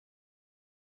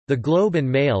The Globe and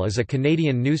Mail is a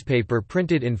Canadian newspaper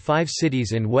printed in 5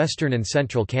 cities in western and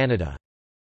central Canada.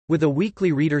 With a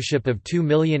weekly readership of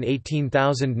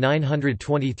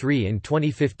 2,018,923 in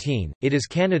 2015, it is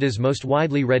Canada's most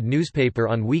widely read newspaper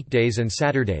on weekdays and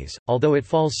Saturdays, although it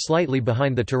falls slightly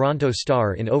behind the Toronto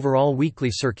Star in overall weekly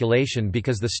circulation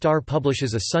because the Star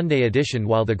publishes a Sunday edition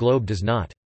while the Globe does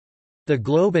not. The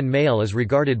Globe and Mail is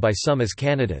regarded by some as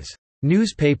Canada's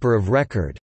newspaper of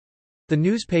record. The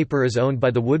newspaper is owned by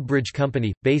the Woodbridge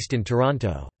Company, based in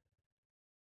Toronto.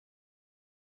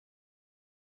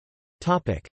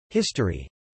 History.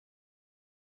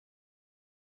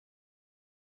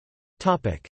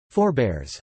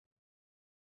 Forebears.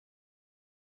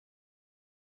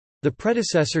 The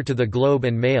predecessor to the Globe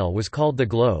and Mail was called the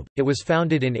Globe. It was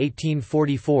founded in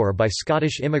 1844 by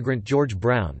Scottish immigrant George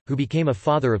Brown, who became a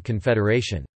father of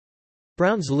Confederation.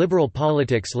 Brown's liberal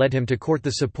politics led him to court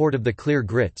the support of the Clear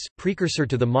Grits, precursor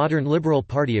to the modern Liberal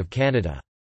Party of Canada.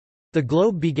 The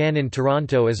Globe began in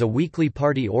Toronto as a weekly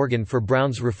party organ for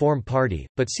Brown's Reform Party,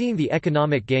 but seeing the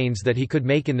economic gains that he could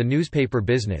make in the newspaper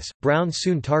business, Brown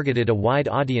soon targeted a wide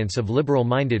audience of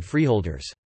liberal-minded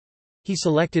freeholders. He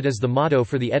selected as the motto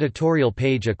for the editorial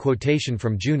page a quotation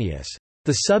from Junius,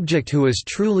 "The subject who is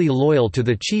truly loyal to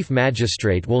the chief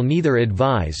magistrate will neither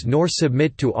advise nor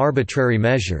submit to arbitrary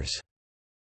measures."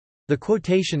 The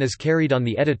quotation is carried on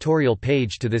the editorial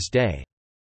page to this day.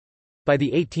 By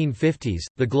the 1850s,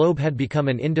 the Globe had become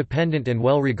an independent and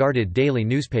well-regarded daily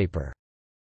newspaper.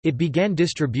 It began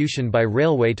distribution by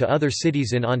railway to other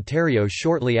cities in Ontario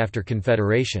shortly after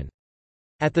Confederation.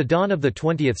 At the dawn of the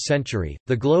 20th century,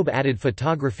 the Globe added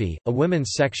photography, a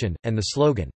women's section, and the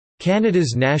slogan,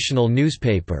 "Canada's National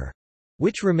Newspaper,"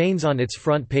 which remains on its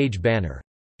front page banner.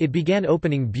 It began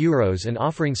opening bureaus and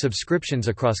offering subscriptions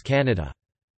across Canada.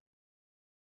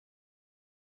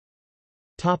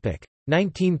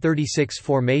 1936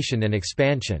 formation and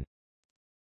expansion.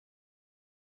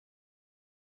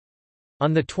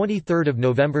 On 23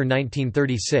 November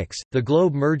 1936, the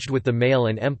Globe merged with the Mail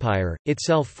and Empire,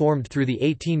 itself formed through the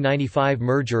 1895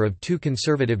 merger of two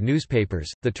conservative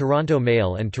newspapers, the Toronto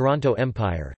Mail and Toronto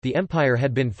Empire. The Empire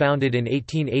had been founded in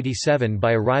 1887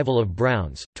 by a rival of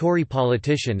Brown's, Tory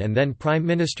politician and then Prime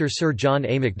Minister Sir John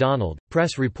A. Macdonald.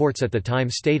 Press reports at the time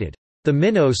stated, "The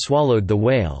minnow swallowed the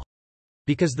whale,"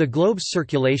 because the Globe's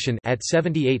circulation at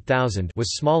 78,000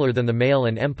 was smaller than the Mail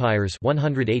and Empire's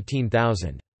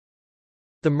 118,000.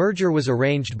 The merger was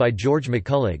arranged by George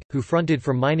McCulloch, who fronted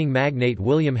for mining magnate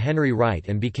William Henry Wright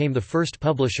and became the first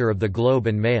publisher of the Globe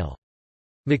and Mail.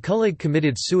 McCulloch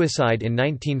committed suicide in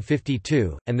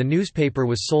 1952, and the newspaper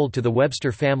was sold to the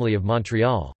Webster family of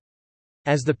Montreal.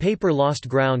 As the paper lost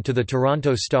ground to the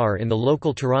Toronto Star in the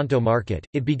local Toronto market,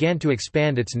 it began to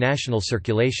expand its national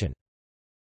circulation.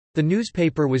 The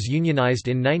newspaper was unionized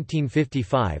in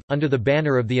 1955, under the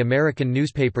banner of the American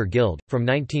Newspaper Guild. From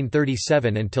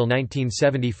 1937 until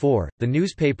 1974, the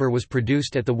newspaper was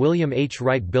produced at the William H.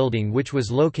 Wright Building, which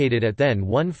was located at then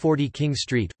 140 King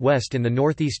Street, west in the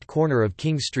northeast corner of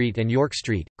King Street and York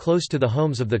Street, close to the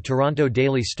homes of the Toronto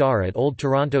Daily Star at Old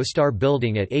Toronto Star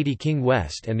Building at 80 King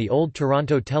West and the Old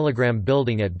Toronto Telegram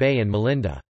Building at Bay and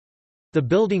Melinda. The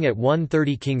building at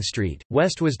 130 King Street,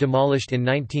 West was demolished in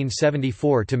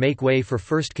 1974 to make way for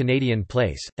First Canadian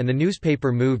Place, and the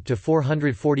newspaper moved to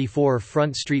 444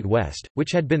 Front Street West,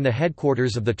 which had been the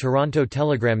headquarters of the Toronto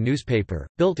Telegram newspaper,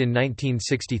 built in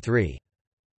 1963.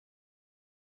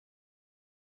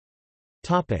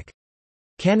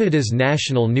 Canada's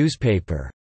national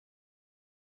newspaper.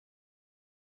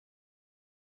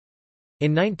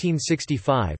 In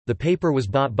 1965, the paper was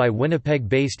bought by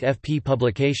Winnipeg-based FP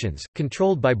Publications,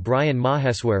 controlled by Brian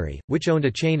Maheswari, which owned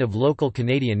a chain of local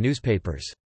Canadian newspapers.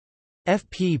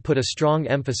 FP put a strong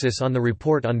emphasis on the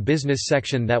Report on Business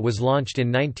section that was launched in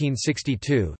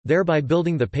 1962, thereby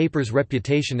building the paper's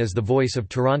reputation as the voice of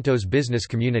Toronto's business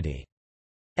community.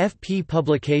 FP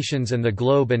Publications and the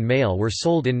Globe and Mail were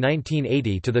sold in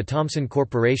 1980 to the Thomson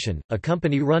Corporation, a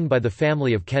company run by the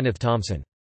family of Kenneth Thomson.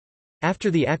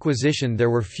 After the acquisition there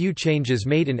were few changes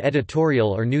made in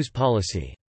editorial or news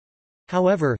policy.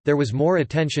 However, there was more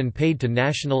attention paid to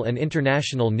national and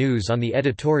international news on the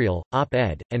editorial,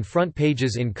 op-ed, and front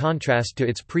pages in contrast to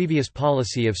its previous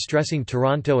policy of stressing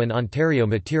Toronto and Ontario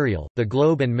material. The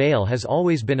Globe and Mail has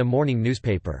always been a morning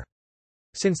newspaper.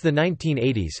 Since the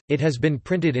 1980s, it has been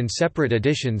printed in separate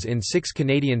editions in 6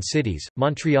 Canadian cities: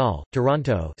 Montreal,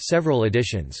 Toronto several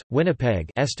editions, Winnipeg,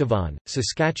 Estevan,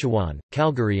 Saskatchewan,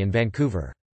 Calgary and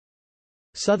Vancouver.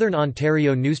 Southern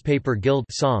Ontario Newspaper Guild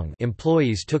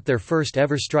employees took their first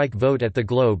ever strike vote at the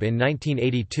Globe in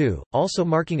 1982, also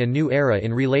marking a new era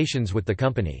in relations with the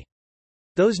company.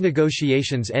 Those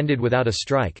negotiations ended without a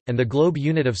strike, and the Globe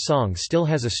unit of song still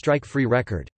has a strike-free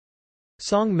record.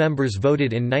 Song members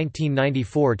voted in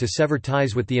 1994 to sever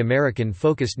ties with the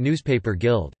American-focused Newspaper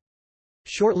Guild.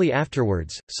 Shortly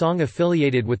afterwards, Song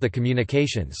affiliated with the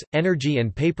Communications, Energy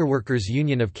and Paperworkers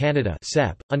Union of Canada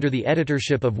 (CEP), under the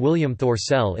editorship of William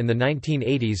Thorsell in the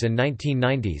 1980s and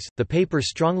 1990s. The paper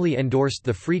strongly endorsed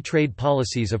the free trade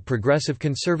policies of progressive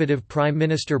Conservative Prime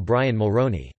Minister Brian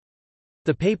Mulroney.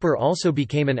 The paper also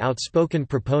became an outspoken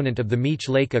proponent of the Meech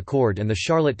Lake Accord and the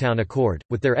Charlottetown Accord,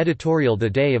 with their editorial the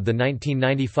day of the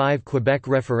 1995 Quebec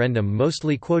referendum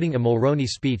mostly quoting a Mulroney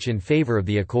speech in favour of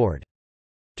the accord.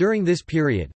 During this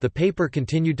period, the paper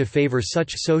continued to favor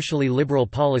such socially liberal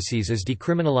policies as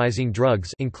decriminalizing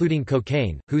drugs including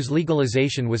cocaine, whose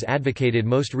legalization was advocated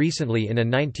most recently in a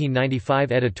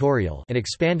 1995 editorial, and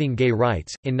expanding gay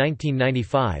rights. In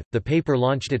 1995, the paper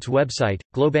launched its website,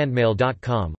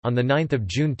 globandmail.com. On 9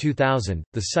 June 2000,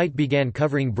 the site began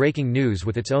covering breaking news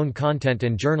with its own content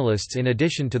and journalists in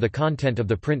addition to the content of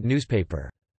the print newspaper.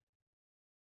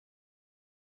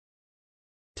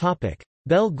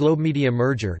 Bell Globemedia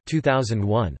merger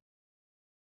 2001.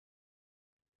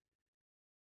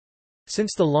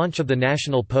 Since the launch of the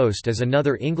National Post as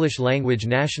another English-language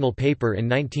national paper in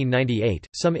 1998,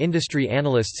 some industry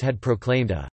analysts had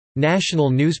proclaimed a «national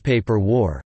newspaper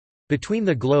war» between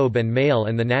the Globe and Mail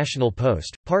and the National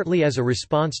Post, partly as a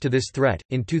response to this threat.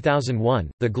 In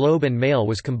 2001, the Globe and Mail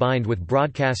was combined with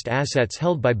broadcast assets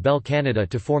held by Bell Canada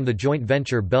to form the joint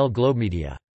venture Bell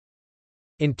Globemedia.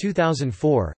 In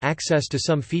 2004, access to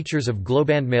some features of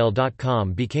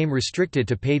globandmail.com became restricted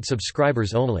to paid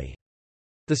subscribers only.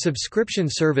 The subscription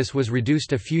service was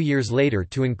reduced a few years later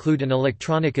to include an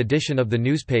electronic edition of the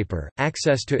newspaper,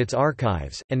 access to its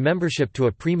archives, and membership to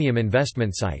a premium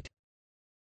investment site.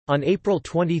 On April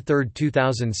 23,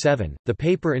 2007, the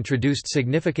paper introduced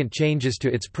significant changes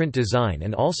to its print design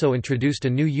and also introduced a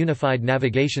new unified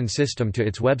navigation system to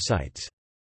its websites.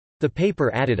 The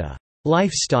paper added a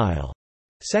 «lifestyle»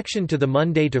 section to the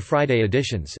Monday to Friday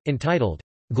editions, entitled,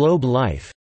 Globe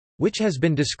Life, which has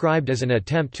been described as an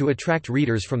attempt to attract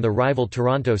readers from the rival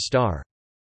Toronto Star.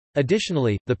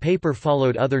 Additionally, the paper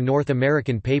followed other North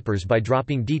American papers by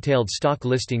dropping detailed stock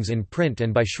listings in print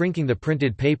and by shrinking the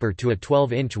printed paper to a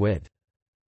 12-inch width.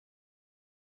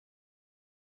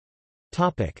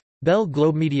 Bell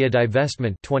Globemedia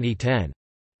divestment 2010.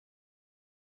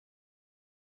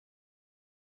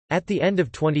 At the end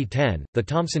of 2010, the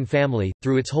Thomson family,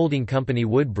 through its holding company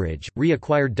Woodbridge,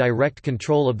 reacquired direct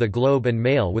control of the Globe and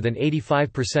Mail with an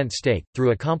 85% stake,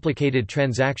 through a complicated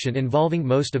transaction involving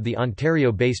most of the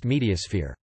Ontario-based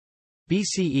mediasphere.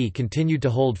 BCE continued to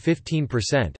hold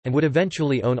 15%, and would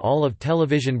eventually own all of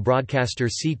television broadcaster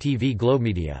CTV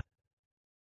Globemedia.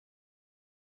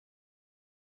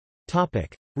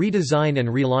 Redesign and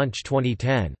relaunch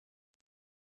 2010.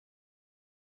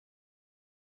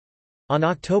 On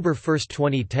October 1,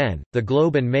 2010, the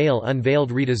Globe and Mail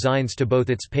unveiled redesigns to both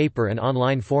its paper and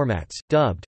online formats,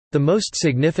 dubbed, "...the most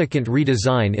significant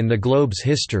redesign in the Globe's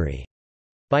history",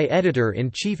 by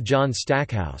editor-in-chief John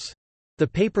Stackhouse. The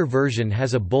paper version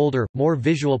has a bolder, more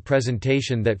visual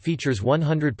presentation that features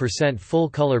 100%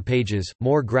 full-color pages,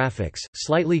 more graphics,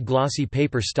 slightly glossy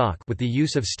paper stock with the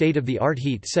use of state-of-the-art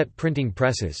heat-set printing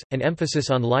presses, an emphasis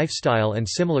on lifestyle and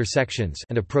similar sections,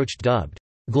 and approach dubbed,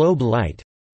 "...Globe Light",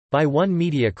 by one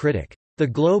media critic. The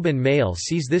Globe and Mail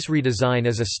sees this redesign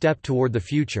as a step toward the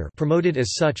future, promoted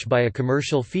as such by a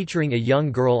commercial featuring a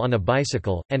young girl on a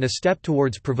bicycle, and a step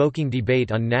towards provoking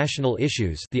debate on national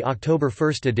issues. The October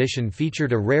 1 edition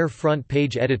featured a rare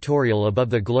front-page editorial above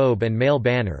the Globe and Mail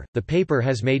banner. The paper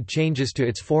has made changes to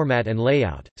its format and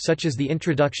layout, such as the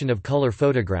introduction of color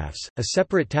photographs, a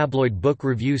separate tabloid book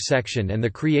review section and the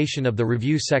creation of the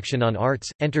review section on arts,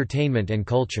 entertainment and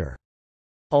culture.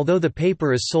 Although the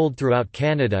paper is sold throughout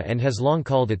Canada and has long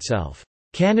called itself,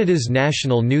 "Canada's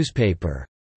national newspaper",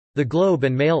 the Globe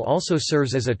and Mail also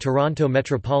serves as a Toronto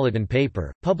metropolitan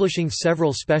paper, publishing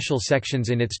several special sections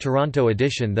in its Toronto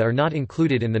edition that are not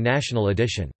included in the national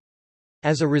edition.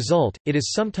 As a result, it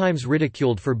is sometimes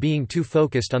ridiculed for being too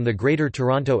focused on the Greater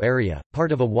Toronto Area,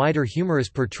 part of a wider humorous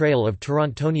portrayal of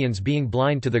Torontonians being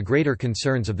blind to the greater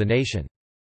concerns of the nation.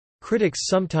 Critics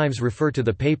sometimes refer to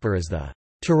the paper as the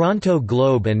Toronto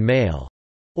Globe and Mail,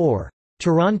 or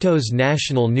Toronto's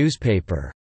national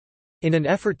newspaper. In an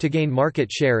effort to gain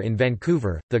market share in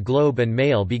Vancouver, the Globe and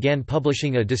Mail began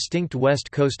publishing a distinct West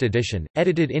Coast edition,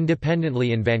 edited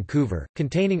independently in Vancouver,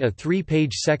 containing a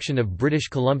 3-page section of British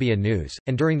Columbia news,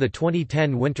 and during the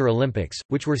 2010 Winter Olympics,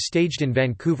 which were staged in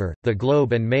Vancouver, the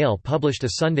Globe and Mail published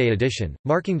a Sunday edition,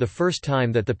 marking the first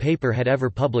time that the paper had ever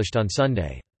published on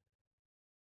Sunday.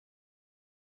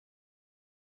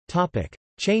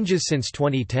 Changes since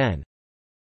 2010.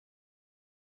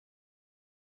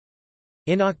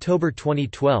 In October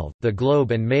 2012, the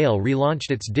Globe and Mail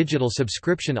relaunched its digital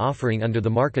subscription offering under the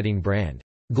marketing brand,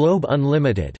 Globe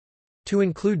Unlimited, to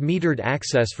include metered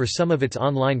access for some of its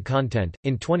online content.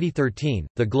 In 2013,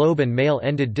 the Globe and Mail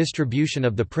ended distribution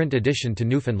of the print edition to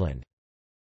Newfoundland.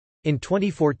 In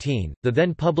 2014, the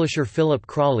then-publisher Philip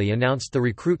Crawley announced the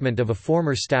recruitment of a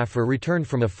former staffer returned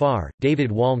from afar,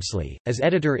 David Walmsley, as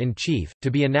editor-in-chief, to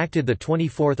be enacted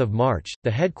 24 March. The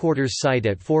headquarters site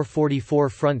at 444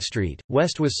 Front Street,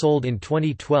 West was sold in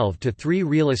 2012 to three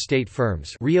real estate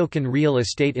firms: Ryokan Real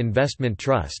Estate Investment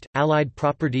Trust, Allied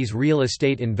Properties Real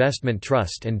Estate Investment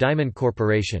Trust and Diamond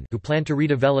Corporation, who plan to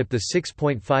redevelop the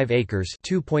 6.5 acres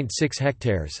 (2.6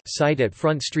 hectares) site at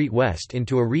Front Street West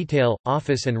into a retail,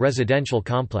 office and residential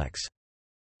complex.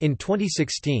 In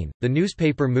 2016, the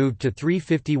newspaper moved to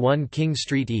 351 King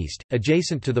Street East,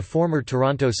 adjacent to the former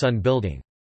Toronto Sun building.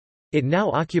 It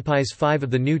now occupies 5 of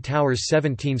the new tower's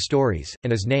 17 stories,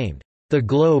 and is named the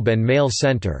Globe and Mail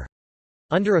Centre.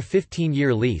 Under a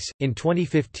 15-year lease, in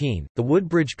 2015, the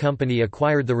Woodbridge Company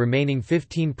acquired the remaining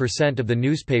 15% of the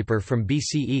newspaper from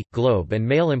BCE. Globe and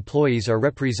Mail employees are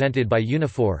represented by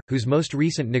Unifor, whose most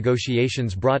recent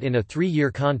negotiations brought in a 3-year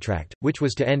contract, which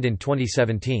was to end in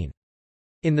 2017.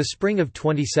 In the spring of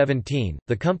 2017,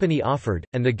 the company offered,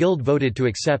 and the Guild voted to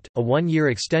accept, a 1-year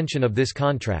extension of this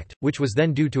contract, which was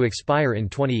then due to expire in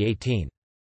 2018.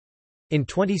 In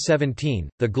 2017,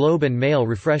 the Globe and Mail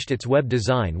refreshed its web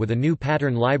design with a new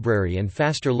pattern library and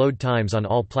faster load times on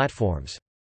all platforms.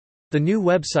 The new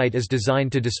website is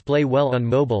designed to display well on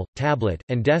mobile, tablet,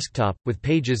 and desktop, with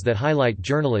pages that highlight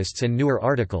journalists and newer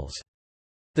articles.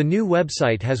 The new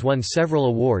website has won several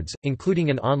awards, including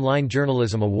an Online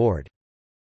Journalism Award.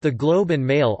 The Globe and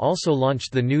Mail also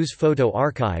launched the News Photo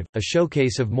Archive, a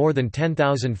showcase of more than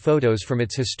 10,000 photos from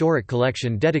its historic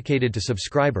collection dedicated to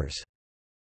subscribers.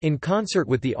 In concert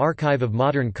with the Archive of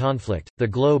Modern Conflict, the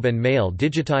Globe and Mail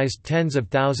digitized tens of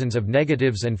thousands of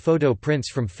negatives and photo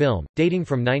prints from film, dating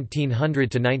from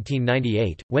 1900 to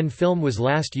 1998, when film was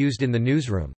last used in the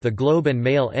newsroom. The Globe and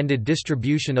Mail ended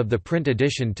distribution of the print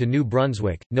edition to New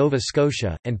Brunswick, Nova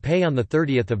Scotia, and Pay on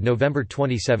 30 November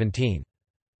 2017.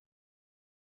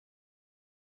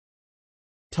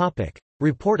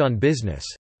 Report on business.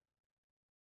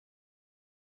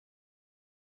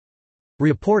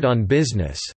 Report on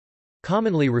business,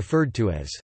 commonly referred to as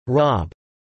ROB,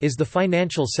 is the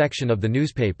financial section of the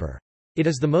newspaper. It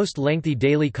is the most lengthy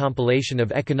daily compilation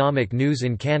of economic news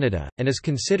in Canada, and is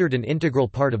considered an integral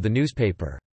part of the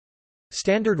newspaper.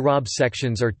 Standard ROB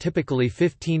sections are typically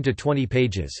 15 to 20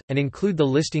 pages, and include the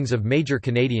listings of major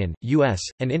Canadian, U.S.,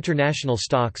 and international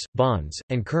stocks, bonds,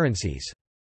 and currencies.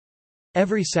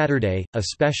 Every Saturday, a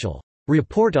special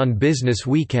Report on Business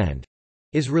Weekend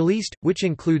is released, which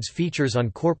includes features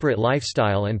on corporate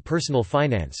lifestyle and personal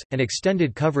finance, and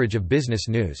extended coverage of business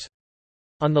news.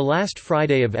 On the last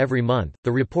Friday of every month,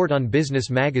 the Report on Business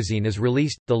magazine is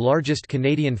released, the largest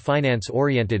Canadian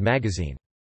finance-oriented magazine.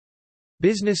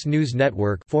 Business News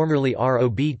Network, formerly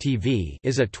ROB-TV,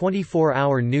 is a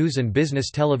 24-hour news and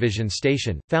business television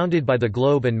station, founded by the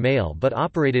Globe and Mail but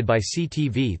operated by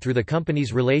CTV through the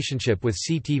company's relationship with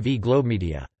CTV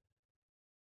Globemedia.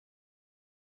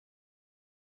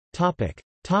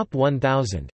 Top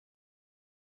 1000.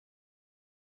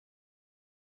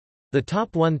 The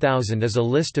Top 1000 is a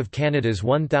list of Canada's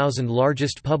 1,000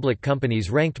 largest public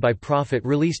companies ranked by profit,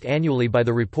 released annually by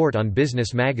the Report on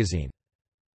Business magazine.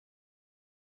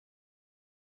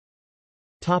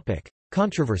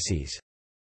 Controversies.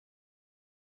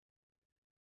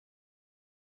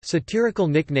 Satirical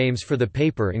nicknames for the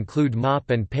paper include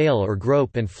Mop and Pail or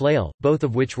Grope and Flail, both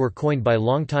of which were coined by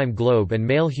longtime Globe and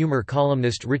Mail humour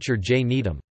columnist Richard J.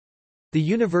 Needham. The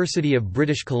University of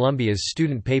British Columbia's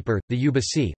student paper, the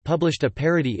UBC, published a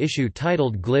parody issue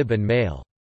titled Glib and Mail.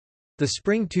 The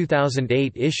spring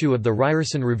 2008 issue of the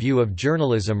Ryerson Review of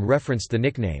Journalism referenced the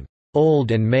nickname, Old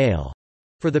and Mail,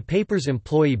 for the paper's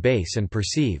employee base and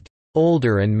perceived,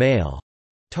 older and male,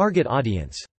 target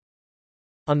audience.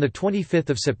 On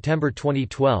 25 September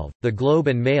 2012, the Globe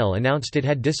and Mail announced it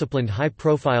had disciplined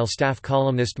high-profile staff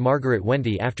columnist Margaret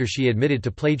Wente after she admitted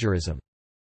to plagiarism.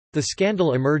 The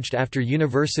scandal emerged after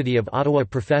University of Ottawa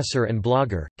professor and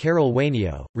blogger, Carol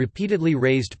Wainio, repeatedly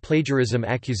raised plagiarism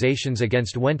accusations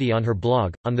against Wente on her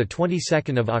blog. On the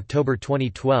 22nd of October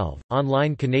 2012,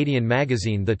 online Canadian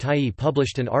magazine The Tyee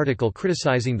published an article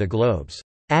criticizing the Globe's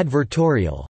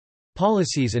advertorial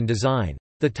policies and design.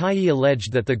 The Tyee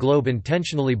alleged that the Globe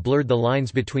intentionally blurred the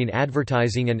lines between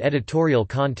advertising and editorial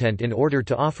content in order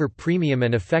to offer premium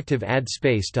and effective ad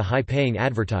space to high-paying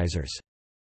advertisers.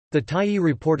 The Tyee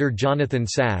reporter Jonathan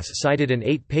Sass cited an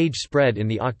 8-page spread in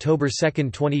the October 2,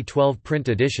 2012 print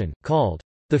edition, called,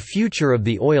 "The Future of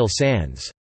the Oil Sands,"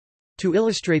 to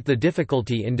illustrate the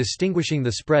difficulty in distinguishing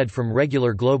the spread from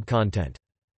regular Globe content.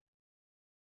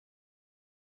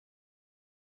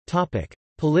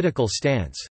 Political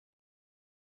stance.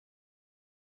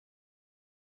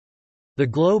 The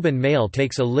Globe and Mail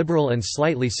takes a liberal and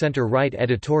slightly centre-right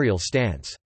editorial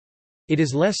stance. It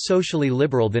is less socially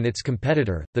liberal than its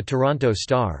competitor, the Toronto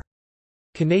Star.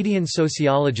 Canadian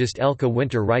sociologist Elke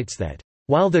Winter writes that,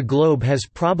 "While the Globe has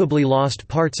probably lost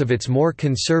parts of its more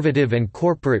conservative and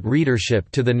corporate readership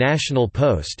to the National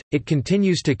Post, it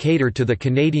continues to cater to the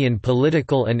Canadian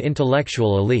political and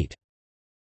intellectual elite,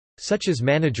 such as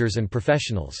managers and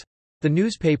professionals. The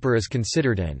newspaper is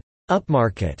considered an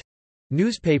upmarket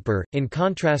newspaper, in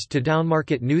contrast to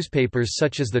downmarket newspapers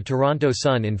such as the Toronto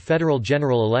Sun in federal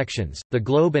general elections. The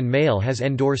Globe and Mail has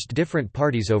endorsed different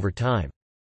parties over time.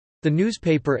 The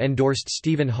newspaper endorsed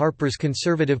Stephen Harper's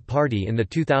Conservative Party in the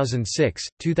 2006,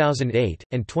 2008,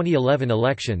 and 2011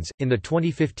 elections. In the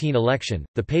 2015 election,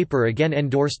 the paper again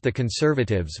endorsed the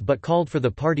Conservatives but called for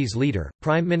the party's leader,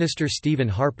 Prime Minister Stephen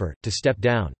Harper, to step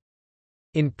down.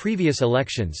 In previous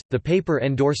elections, the paper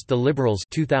endorsed the Liberals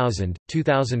 2000,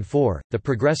 2004, the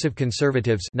Progressive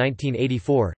Conservatives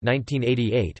 1984,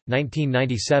 1988,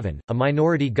 1997, a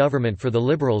minority government for the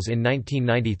Liberals in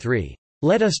 1993.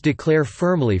 "Let us declare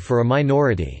firmly for a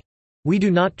minority. We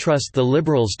do not trust the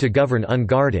Liberals to govern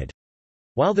unguarded."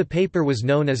 While the paper was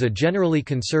known as a generally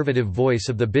conservative voice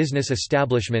of the business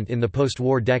establishment in the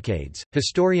post-war decades,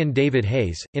 historian David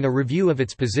Hayes, in a review of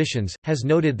its positions, has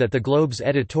noted that the Globe's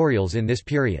editorials in this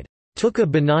period took a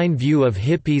benign view of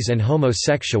hippies and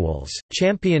homosexuals,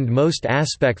 championed most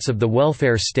aspects of the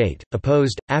welfare state,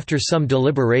 opposed, after some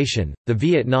deliberation, the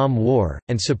Vietnam War,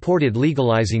 and supported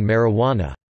legalizing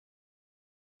marijuana.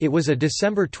 It was a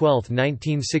December 12,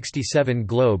 1967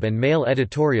 Globe and Mail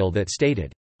editorial that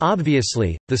stated,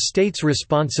 "Obviously, the state's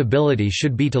responsibility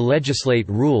should be to legislate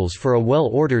rules for a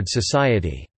well-ordered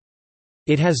society.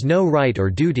 It has no right or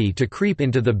duty to creep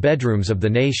into the bedrooms of the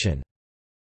nation."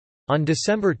 On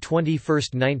December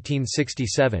 21,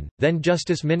 1967,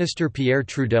 then-Justice Minister Pierre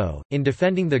Trudeau, in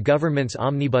defending the government's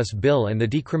omnibus bill and the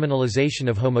decriminalization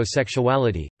of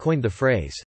homosexuality, coined the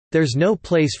phrase, "There's no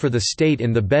place for the state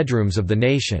in the bedrooms of the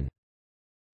nation."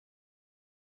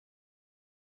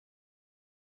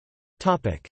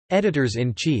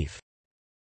 Editors-in-chief.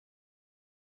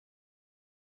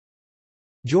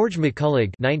 George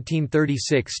McCulloch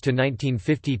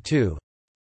 (1936–1952),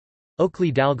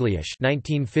 Oakley Dalglish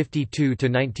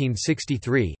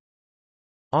 (1952–1963),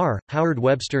 R. Howard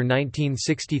Webster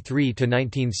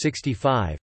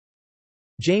 (1963–1965),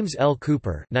 James L.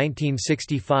 Cooper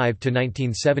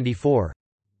 (1965–1974),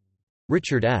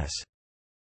 Richard S.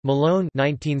 Malone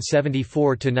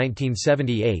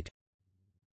 (1974–1978),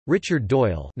 Richard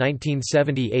Doyle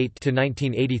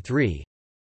 (1978–1983),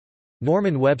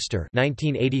 Norman Webster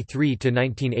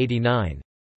 (1983–1989),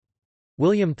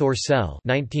 William Thorsell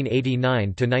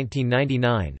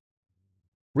 (1989–1999),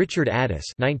 Richard Addis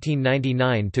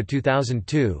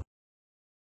 (1999–2002),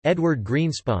 Edward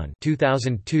Greenspan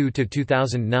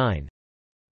 (2002–2009),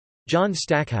 John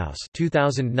Stackhouse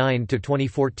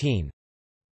 (2009–2014),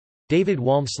 David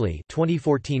Walmsley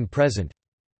 (2014–present).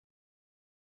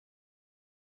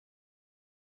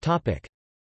 Topic: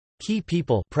 Key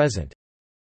people present.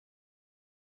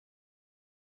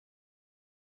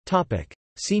 Topic: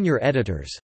 Senior editors.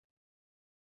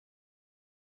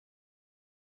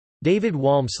 David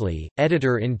Walmsley,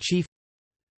 editor-in-chief.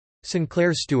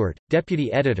 Sinclair Stewart,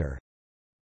 deputy editor.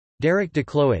 Derek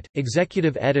DeCloet,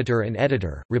 executive editor and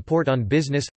editor, Report on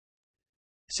Business.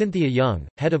 Cynthia Young,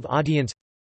 head of audience.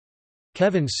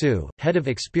 Kevin Sue, head of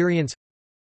experience.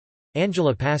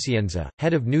 Angela Pacienza,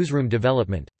 head of newsroom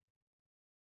development.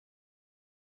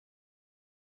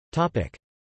 Topic: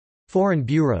 Foreign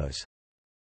bureaus.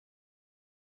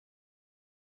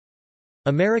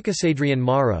 Americas. Adrian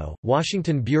Morrow,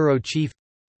 Washington bureau chief.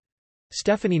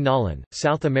 Stephanie Nolan,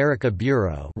 South America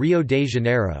bureau, Rio de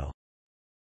Janeiro.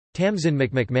 Tamsin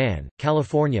McMahon,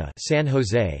 California, San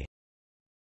Jose.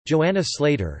 Joanna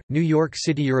Slater, New York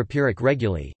City. Europeric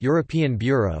Reguli, European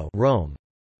bureau, Rome.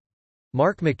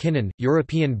 Mark McKinnon,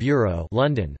 European bureau,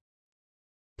 London.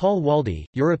 Paul Waldy,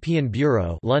 European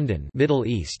bureau, London, Middle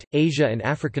East, Asia and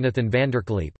Africa. Nathan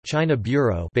Vanderkleep, China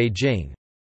bureau, Beijing.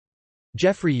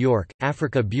 Jeffrey York,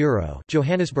 Africa bureau,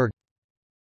 Johannesburg.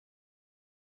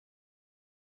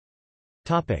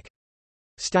 Topic: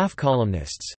 Staff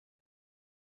columnists.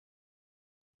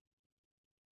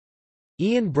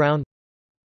 Ian Brown,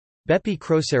 Bepi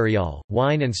Croserial,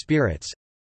 Wine and Spirits.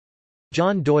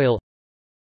 John Doyle,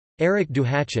 Eric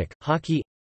Duhatschek, hockey,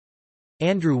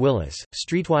 Andrew Willis,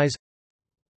 Streetwise,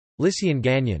 Lycian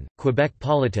Gagnon, Quebec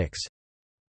politics,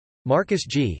 Marcus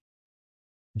G.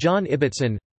 John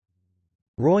Ibbotson,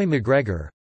 Roy McGregor,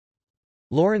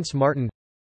 Lawrence Martin,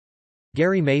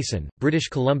 Gary Mason, British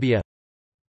Columbia,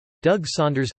 Doug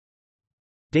Saunders,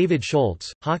 David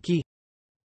Schultz, hockey,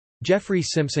 Jeffrey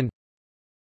Simpson,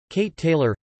 Kate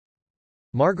Taylor,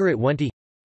 Margaret Wente,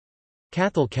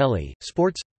 Cathal Kelly,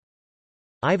 sports,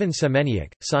 Ivan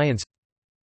Semeniuk, science.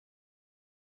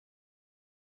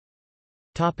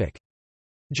 Topic: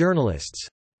 Journalists.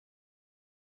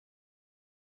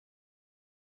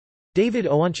 David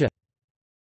Owancha.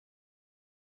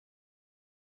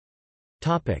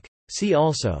 Topic: See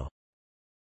also.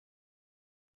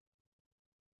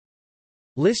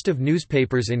 List of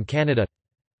newspapers in Canada.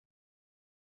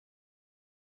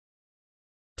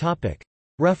 Topic: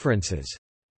 References.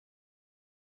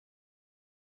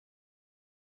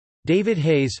 David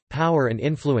Hayes, Power and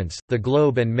Influence, The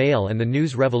Globe and Mail and the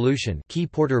News Revolution, Key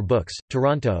Porter Books,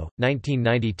 Toronto,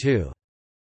 1992.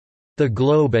 The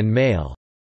Globe and Mail,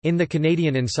 in the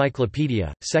Canadian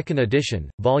Encyclopedia, 2nd edition,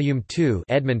 Volume 2,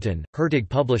 Edmonton, Hertig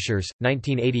Publishers,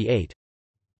 1988.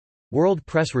 World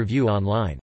Press Review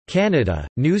Online. Canada,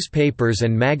 Newspapers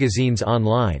and Magazines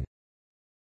Online.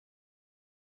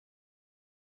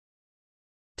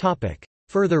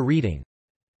 Further reading.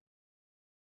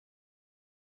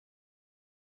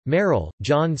 Merrill,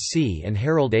 John C. and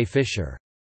Harold A. Fisher.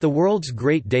 The World's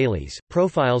Great Dailies,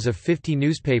 Profiles of 50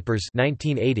 Newspapers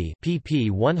 1980, pp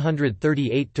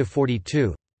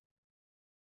 138–42.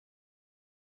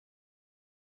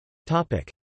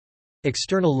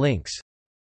 External links.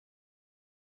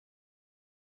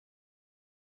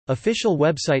 Official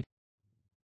website.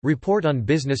 Report on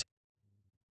Business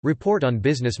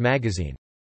magazine.